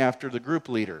repeating after the group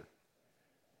leader.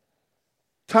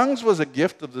 Tongues was a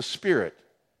gift of the Spirit.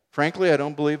 Frankly, I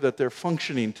don't believe that they're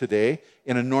functioning today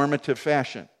in a normative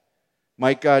fashion.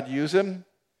 Might God use them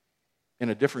in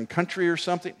a different country or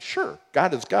something? Sure,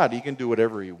 God is God. He can do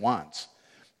whatever He wants.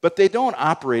 But they don't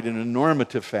operate in a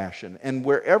normative fashion. And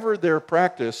wherever they're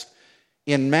practiced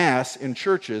in mass in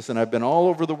churches, and I've been all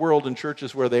over the world in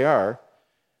churches where they are,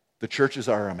 the churches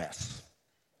are a mess.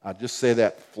 I'll just say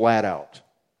that flat out.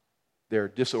 They're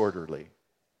disorderly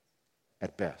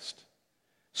at best.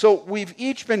 So we've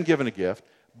each been given a gift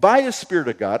by the Spirit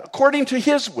of God according to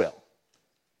His will.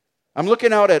 I'm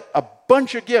looking out at a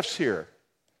bunch of gifts here.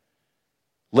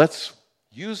 Let's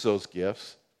use those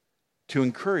gifts to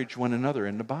encourage one another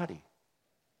in the body.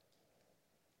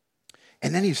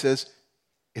 And then he says,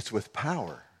 it's with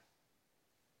power.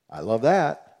 I love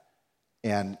that.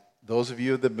 And those of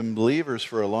you that have been believers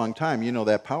for a long time, you know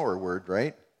that power word,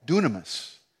 right?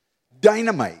 Dunamis.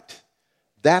 Dynamite.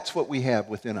 That's what we have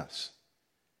within us.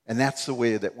 And that's the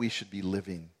way that we should be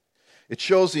living. It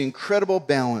shows the incredible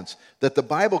balance that the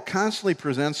Bible constantly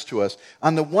presents to us.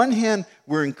 On the one hand,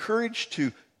 we're encouraged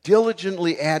to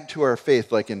diligently add to our faith,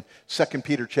 like in 2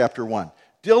 Peter chapter 1.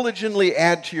 Diligently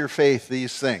add to your faith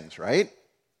these things, right?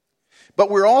 But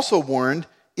we're also warned,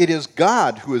 it is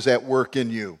God who is at work in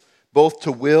you, both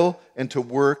to will and to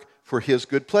work for His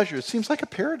good pleasure. It seems like a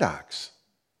paradox.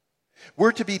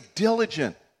 We're to be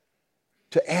diligent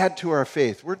to add to our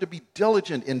faith. We're to be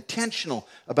diligent, intentional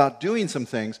about doing some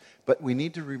things, but we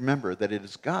need to remember that it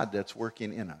is God that's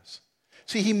working in us.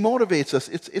 See, He motivates us.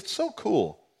 It's so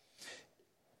cool.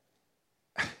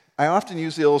 I often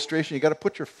use the illustration, you got to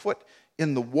put your foot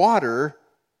in the water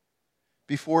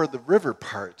before the river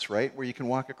parts, right, where you can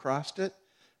walk across it,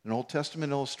 an Old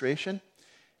Testament illustration.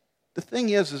 The thing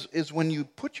is when you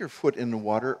put your foot in the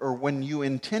water, or when you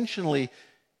intentionally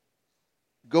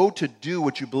go to do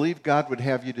what you believe God would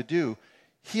have you to do,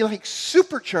 he like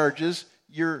supercharges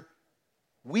your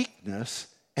weakness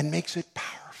and makes it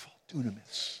powerful.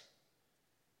 Dunamis.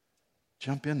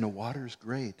 Jump in, the water's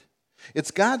great.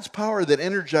 It's God's power that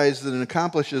energizes and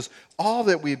accomplishes all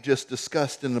that we've just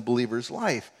discussed in the believer's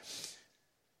life.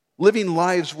 Living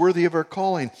lives worthy of our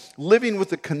calling. Living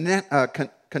with a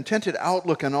contented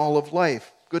outlook on all of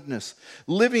life. Goodness.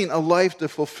 Living a life that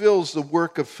fulfills the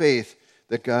work of faith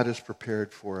that God has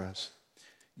prepared for us.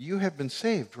 You have been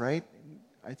saved, right?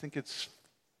 I think it's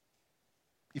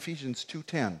Ephesians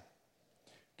 2:10.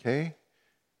 Okay?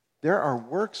 There are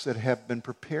works that have been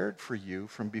prepared for you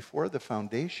from before the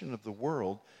foundation of the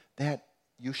world that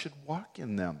you should walk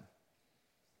in them.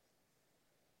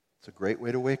 It's a great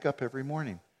way to wake up every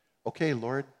morning. Okay,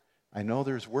 Lord, I know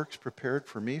there's works prepared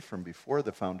for me from before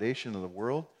the foundation of the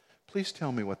world. Please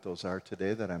tell me what those are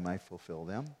today that I might fulfill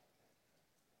them.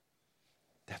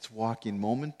 That's walking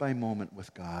moment by moment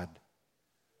with God.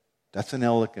 That's an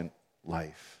elegant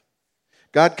life.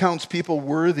 God counts people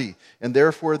worthy, and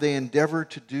therefore they endeavor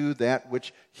to do that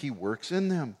which he works in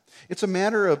them. It's a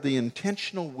matter of the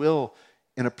intentional will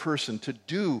in a person to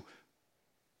do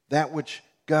that which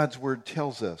God's word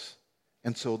tells us,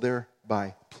 and so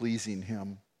thereby pleasing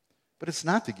him. But it's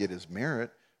not to get his merit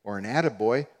or an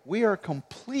attaboy. We are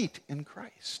complete in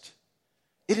Christ.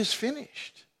 It is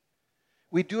finished.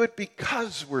 We do it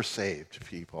because we're saved,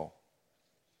 people.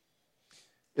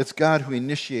 It's God who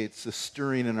initiates the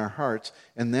stirring in our hearts,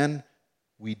 and then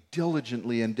we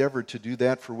diligently endeavor to do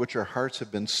that for which our hearts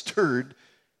have been stirred,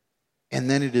 and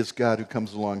then it is God who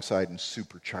comes alongside and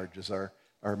supercharges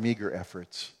our meager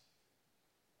efforts.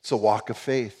 It's a walk of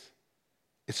faith.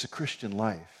 It's a Christian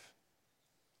life.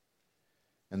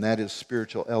 And that is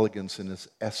spiritual elegance in its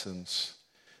essence.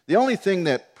 The only thing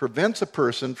that prevents a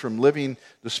person from living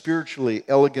the spiritually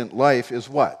elegant life is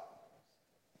what?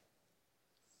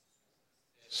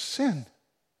 Sin.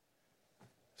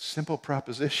 Simple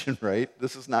proposition, right?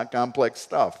 This is not complex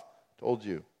stuff. Told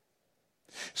you.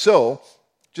 So,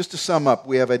 just to sum up,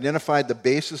 we have identified the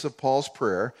basis of Paul's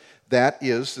prayer. That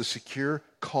is the secure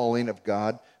calling of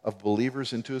God of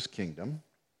believers into his kingdom.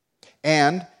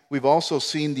 And we've also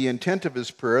seen the intent of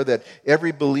his prayer, that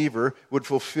every believer would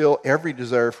fulfill every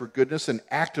desire for goodness and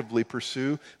actively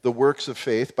pursue the works of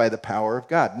faith by the power of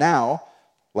God. Now,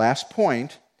 last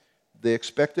point, the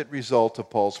expected result of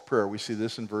Paul's prayer. We see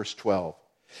this in verse 12.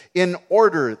 In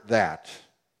order that,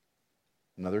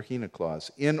 another Hina clause,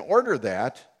 in order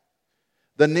that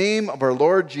the name of our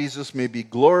Lord Jesus may be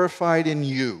glorified in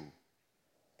you,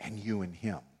 and you in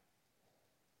him,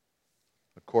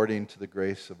 according to the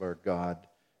grace of our God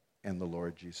and the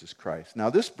Lord Jesus Christ.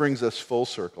 Now this brings us full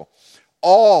circle.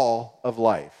 All of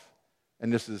life,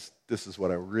 and this is what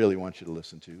I really want you to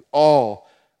listen to, all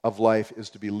of life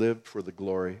is to be lived for the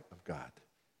glory of God.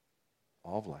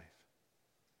 All of life.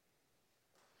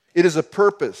 It is a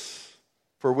purpose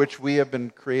for which we have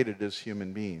been created as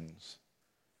human beings.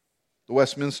 The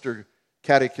Westminster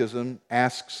Catechism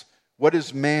asks, what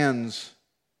is man's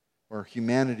or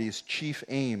humanity's chief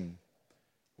aim?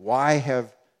 Why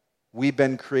have we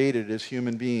been created as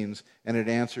human beings? And it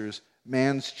answers,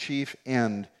 man's chief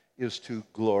end is to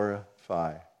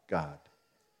glorify God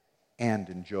and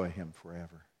enjoy him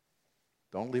forever.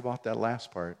 Don't leave out that last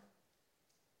part.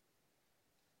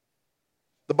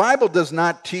 The Bible does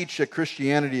not teach that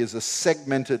Christianity is a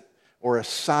segmented or a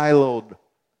siloed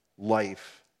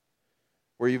life,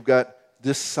 where you've got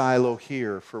this silo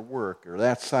here for work or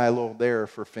that silo there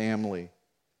for family.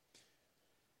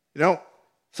 You know,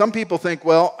 some people think,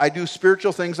 well, I do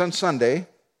spiritual things on Sunday,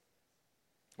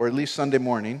 or at least Sunday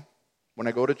morning when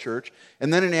I go to church,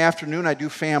 and then in the afternoon I do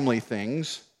family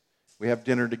things. We have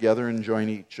dinner together and enjoy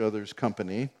each other's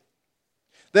company.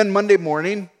 Then Monday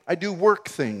morning, I do work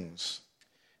things.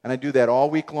 And I do that all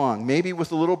week long, maybe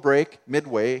with a little break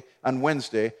midway on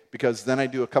Wednesday, because then I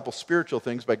do a couple spiritual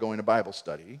things by going to Bible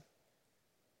study.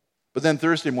 But then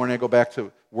Thursday morning, I go back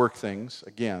to work things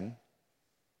again.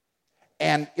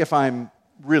 And if I'm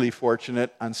really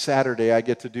fortunate, on Saturday, I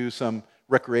get to do some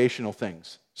recreational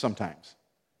things sometimes.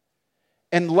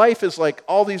 And life is like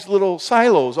all these little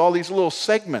silos, all these little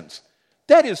segments.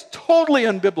 That is totally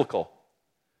unbiblical.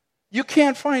 You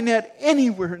can't find that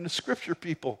anywhere in the Scripture,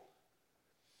 people.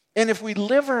 And if we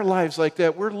live our lives like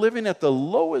that, we're living at the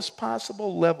lowest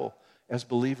possible level as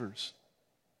believers.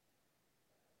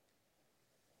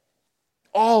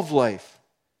 All of life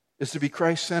is to be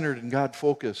Christ-centered and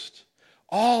God-focused.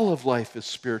 All of life is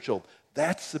spiritual.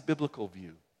 That's the biblical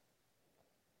view.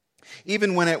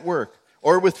 Even when at work,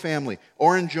 or with family,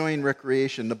 or enjoying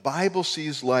recreation, the Bible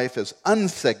sees life as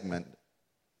unsegmented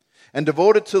and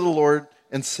devoted to the Lord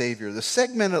and Savior. The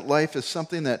segmented life is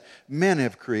something that men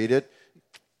have created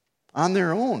on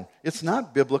their own. It's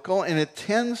not biblical, and it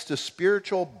tends to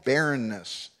spiritual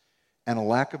barrenness and a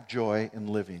lack of joy in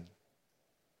living.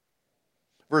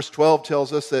 Verse 12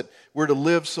 tells us that we're to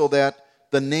live so that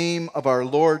the name of our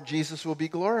Lord Jesus will be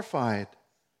glorified.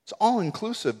 It's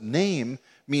all-inclusive. Name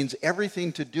means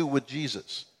everything to do with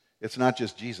Jesus. It's not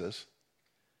just Jesus.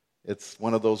 It's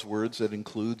one of those words that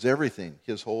includes everything,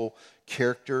 his whole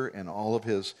character and all of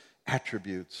his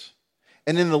attributes.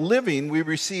 And in the living, we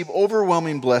receive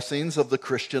overwhelming blessings of the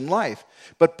Christian life.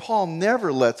 But Paul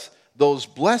never lets those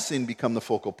blessings become the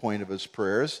focal point of his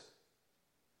prayers.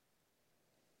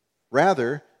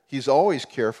 Rather, he's always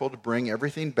careful to bring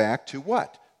everything back to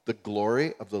what? The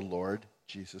glory of the Lord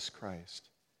Jesus Christ.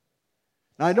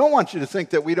 Now, I don't want you to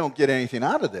think that we don't get anything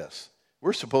out of this.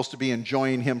 We're supposed to be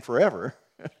enjoying him forever.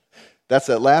 That's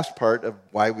that last part of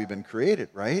why we've been created,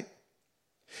 right?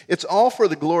 It's all for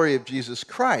the glory of Jesus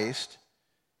Christ,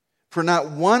 for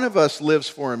not one of us lives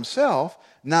for himself,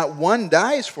 not one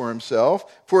dies for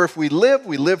himself. For if we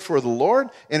live for the Lord,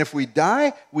 and if we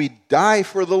die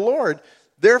for the Lord.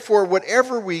 Therefore,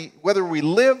 whether we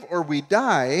live or we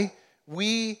die,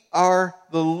 we are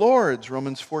the Lord's,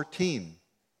 Romans 14.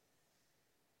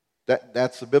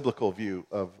 That's the biblical view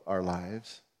of our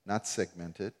lives, not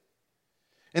segmented.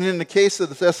 And in the case of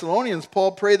the Thessalonians,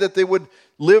 Paul prayed that they would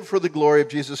live for the glory of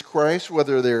Jesus Christ,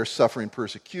 whether they're suffering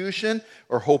persecution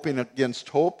or hoping against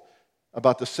hope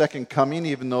about the second coming,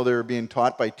 even though they were being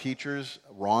taught by teachers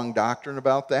wrong doctrine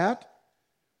about that.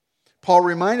 Paul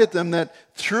reminded them that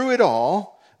through it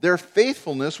all, their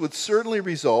faithfulness would certainly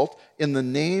result in the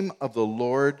name of the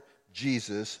Lord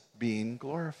Jesus being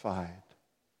glorified.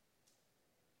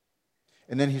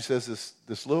 And then he says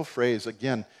this little phrase,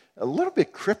 again, a little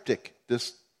bit cryptic,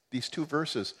 these two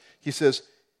verses. He says,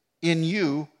 in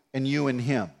you and you in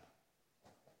him.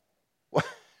 What?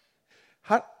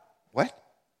 What?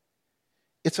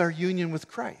 It's our union with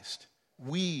Christ.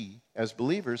 We, as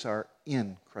believers, are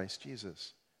in Christ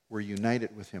Jesus. We're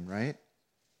united with him, right?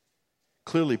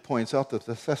 Clearly points out that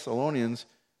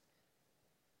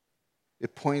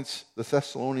it points the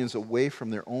Thessalonians away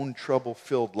from their own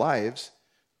trouble-filled lives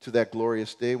to that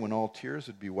glorious day when all tears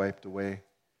would be wiped away.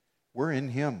 We're in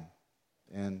him,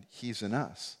 and he's in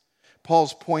us.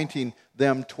 Paul's pointing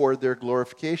them toward their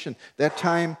glorification. That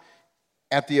time,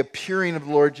 at the appearing of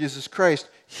the Lord Jesus Christ,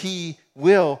 he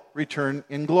will return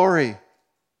in glory.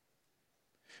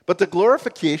 But the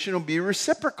glorification will be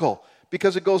reciprocal,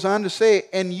 because it goes on to say,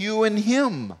 and you and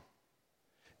him.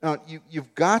 Now,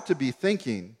 you've got to be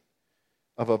thinking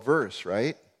of a verse,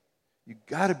 right? You've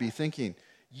got to be thinking,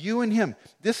 you and him.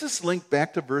 This is linked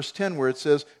back to verse 10 where it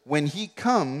says, when he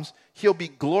comes, he'll be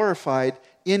glorified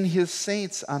in his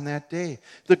saints on that day.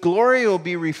 The glory will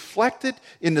be reflected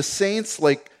in the saints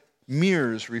like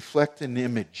mirrors reflect an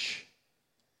image.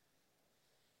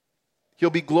 He'll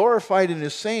be glorified in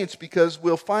his saints because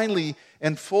we'll finally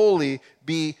and fully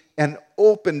be an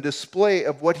open display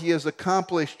of what he has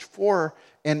accomplished for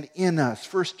and in us.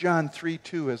 1 John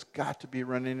 3:2 has got to be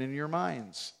running in your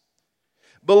minds.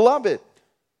 Beloved,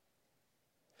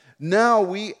 now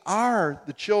we are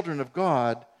the children of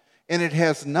God, and it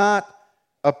has not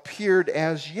appeared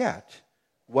as yet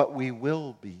what we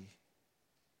will be.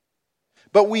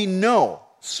 But we know,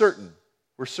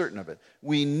 we're certain of it.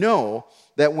 We know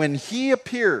that when he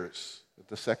appears at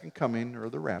the second coming or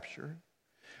the rapture,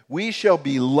 we shall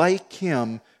be like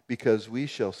him because we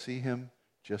shall see him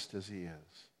just as he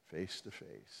is, face to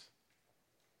face.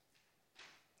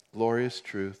 Glorious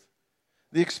truth.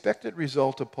 The expected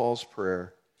result of Paul's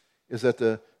prayer is that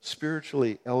the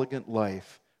spiritually elegant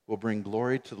life will bring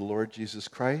glory to the Lord Jesus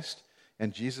Christ,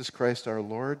 and Jesus Christ our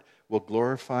Lord will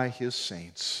glorify his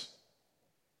saints.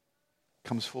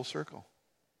 Comes full circle.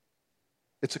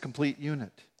 It's a complete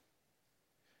unit.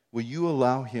 Will you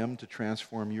allow him to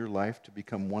transform your life to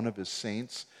become one of his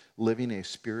saints, living a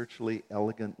spiritually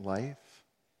elegant life?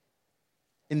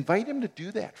 Invite him to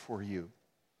do that for you.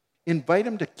 Invite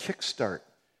him to kickstart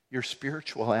your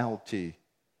spirituality.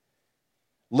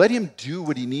 Let him do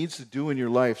what he needs to do in your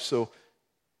life so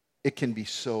it can be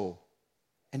so.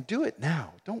 And do it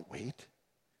now. Don't wait.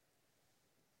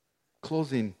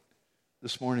 Closing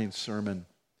this morning's sermon.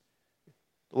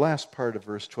 The last part of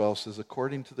verse 12 says,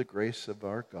 according to the grace of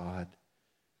our God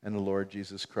and the Lord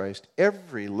Jesus Christ,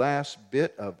 every last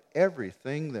bit of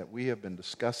everything that we have been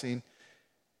discussing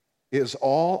is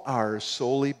all ours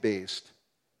solely based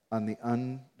on the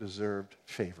undeserved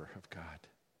favor of God.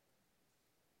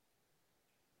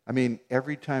 I mean,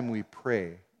 every time we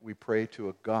pray to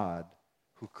a God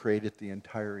who created the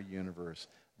entire universe.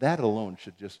 That alone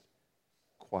should just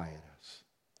quiet us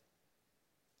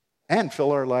and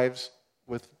fill our lives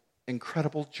with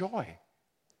incredible joy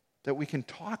that we can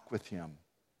talk with him.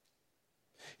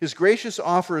 His gracious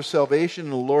offer of salvation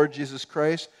in the Lord Jesus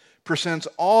Christ presents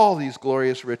all these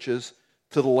glorious riches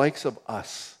to the likes of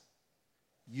us,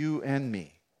 you and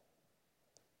me,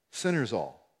 sinners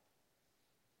all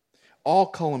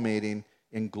culminating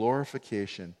in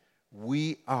glorification.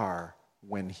 We are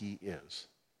when he is.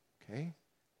 Okay?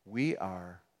 We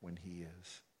are when he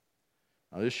is.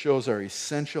 Now, this shows our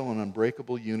essential and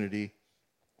unbreakable unity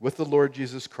with the Lord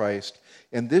Jesus Christ,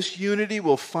 and this unity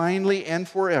will finally and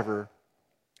forever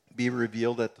be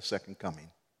revealed at the second coming.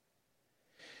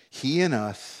 He in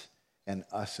us and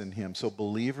us in him. So,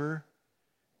 believer,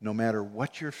 no matter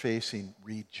what you're facing,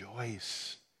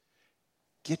 rejoice.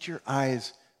 Get your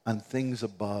eyes on things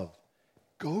above.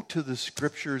 Go to the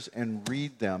scriptures and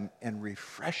read them and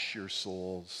refresh your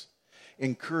souls.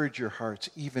 Encourage your hearts,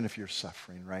 even if you're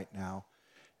suffering right now.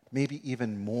 Maybe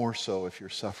even more so if you're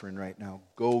suffering right now.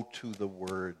 Go to the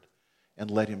Word and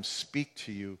let him speak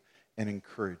to you and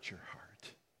encourage your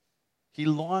heart. He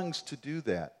longs to do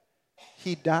that.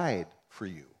 He died for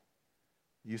you.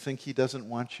 You think he doesn't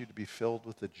want you to be filled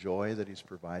with the joy that he's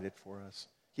provided for us?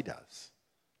 He does.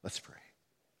 Let's pray.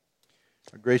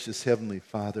 Our gracious Heavenly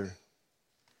Father,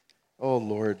 oh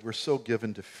Lord, we're so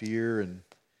given to fear and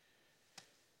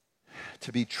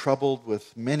to be troubled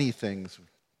with many things.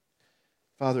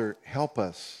 Father, help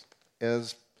us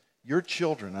as your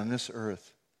children on this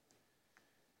earth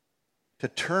to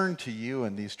turn to you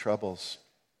in these troubles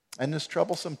and this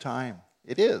troublesome time.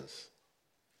 It is.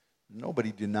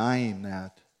 Nobody denying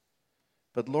that.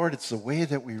 But Lord, it's the way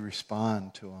that we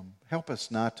respond to them. Help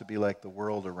us not to be like the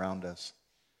world around us.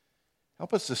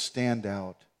 Help us to stand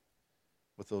out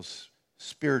with those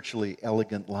spiritually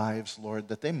elegant lives, Lord,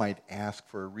 that they might ask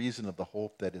for a reason of the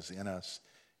hope that is in us,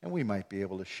 and we might be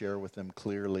able to share with them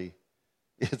clearly,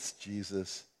 it's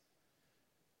Jesus.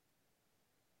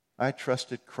 I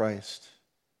trusted Christ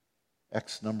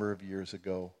X number of years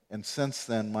ago, and since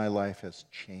then my life has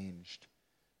changed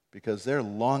because they're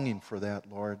longing for that,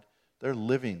 Lord. They're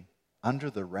living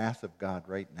under the wrath of God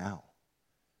right now.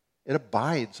 It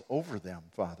abides over them,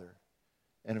 Father.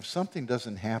 And if something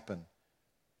doesn't happen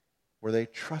where they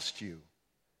trust you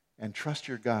and trust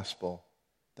your gospel,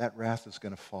 that wrath is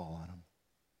going to fall on them.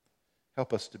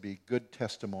 Help us to be good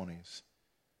testimonies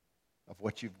of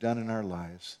what you've done in our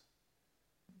lives.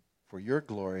 For your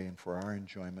glory and for our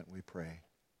enjoyment, we pray.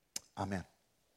 Amen.